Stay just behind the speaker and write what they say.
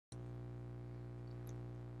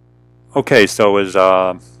Okay, so as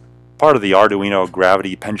part of the Arduino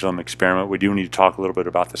gravity pendulum experiment, we do need to talk a little bit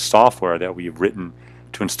about the software that we've written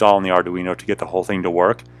to install in the Arduino to get the whole thing to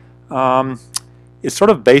work. Um, it's sort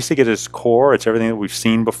of basic at its core. It's everything that we've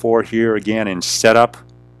seen before here. Again, in setup,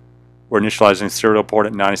 we're initializing the serial port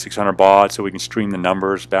at 9600 baud so we can stream the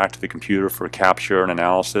numbers back to the computer for capture and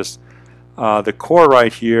analysis. The core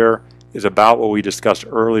right here is about what we discussed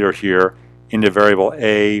earlier here. Into variable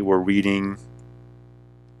A, we're reading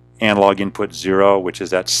analog input 0, which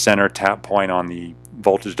is that center tap point on the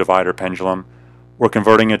voltage divider pendulum. We're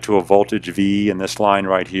converting it to a voltage V in this line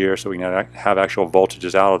right here, so we can have actual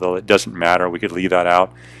voltages out, although it doesn't matter. We could leave that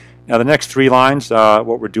out. Now the next three lines,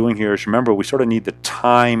 what we're doing here is, remember, we sort of need the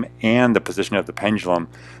time and the position of the pendulum.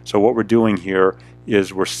 So what we're doing here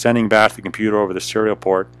is we're sending back to the computer over the serial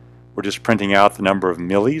port. We're just printing out the number of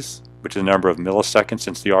millis, which is the number of milliseconds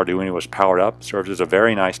since the Arduino was powered up. Serves as a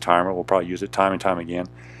very nice timer. We'll probably use it time and time again.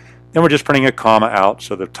 Then we're just printing a comma out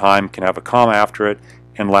so the time can have a comma after it.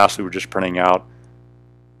 And lastly, we're just printing out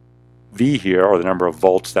V here, or the number of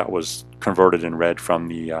volts that was converted and read from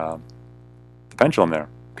the pendulum there.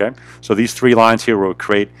 Okay, so these three lines here will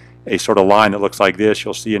create a sort of line that looks like this.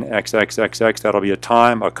 You'll see an X, X, X, X. That'll be a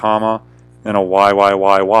time, a comma, and a Y, Y,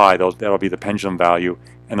 Y, Y. That'll be the pendulum value,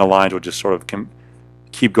 and the lines will just sort of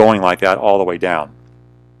keep going like that all the way down.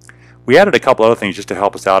 We added a couple other things just to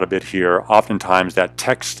help us out a bit here. Oftentimes that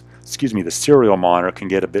text, the serial monitor can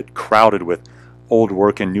get a bit crowded with old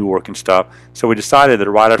work and new work and stuff. So we decided that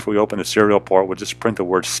right after we open the serial port, we'll just print the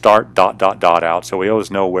word start ... out, so we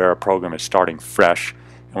always know where a program is starting fresh,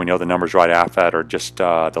 and we know the numbers right after that are just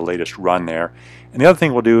the latest run there. And the other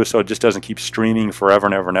thing we'll do, so it just doesn't keep streaming forever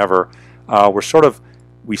and ever and ever,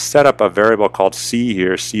 we set up a variable called C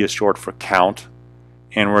here. C is short for count,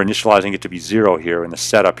 and we're initializing it to be 0 here in the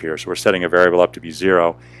setup here. So we're setting a variable up to be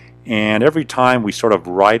 0. And every time we sort of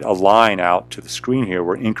write a line out to the screen here,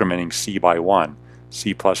 we're incrementing C by 1. C++,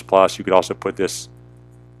 you could also put this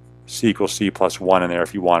C equals C plus 1 in there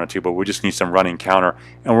if you wanted to, but we just need some running counter.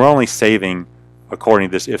 And we're only saving, according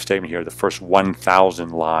to this if statement here, the first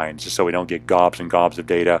 1,000 lines, just so we don't get gobs and gobs of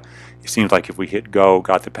data. It seems like if we hit go,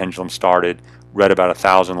 got the pendulum started, read about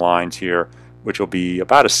 1,000 lines here, which will be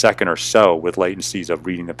about a second or so with latencies of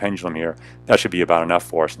reading the pendulum here, that should be about enough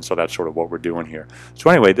for us, and so that's sort of what we're doing here.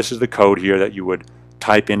 So anyway, this is the code here that you would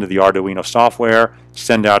type into the Arduino software,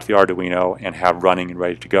 send out to the Arduino, and have running and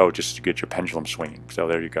ready to go just to get your pendulum swinging. So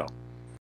there you go.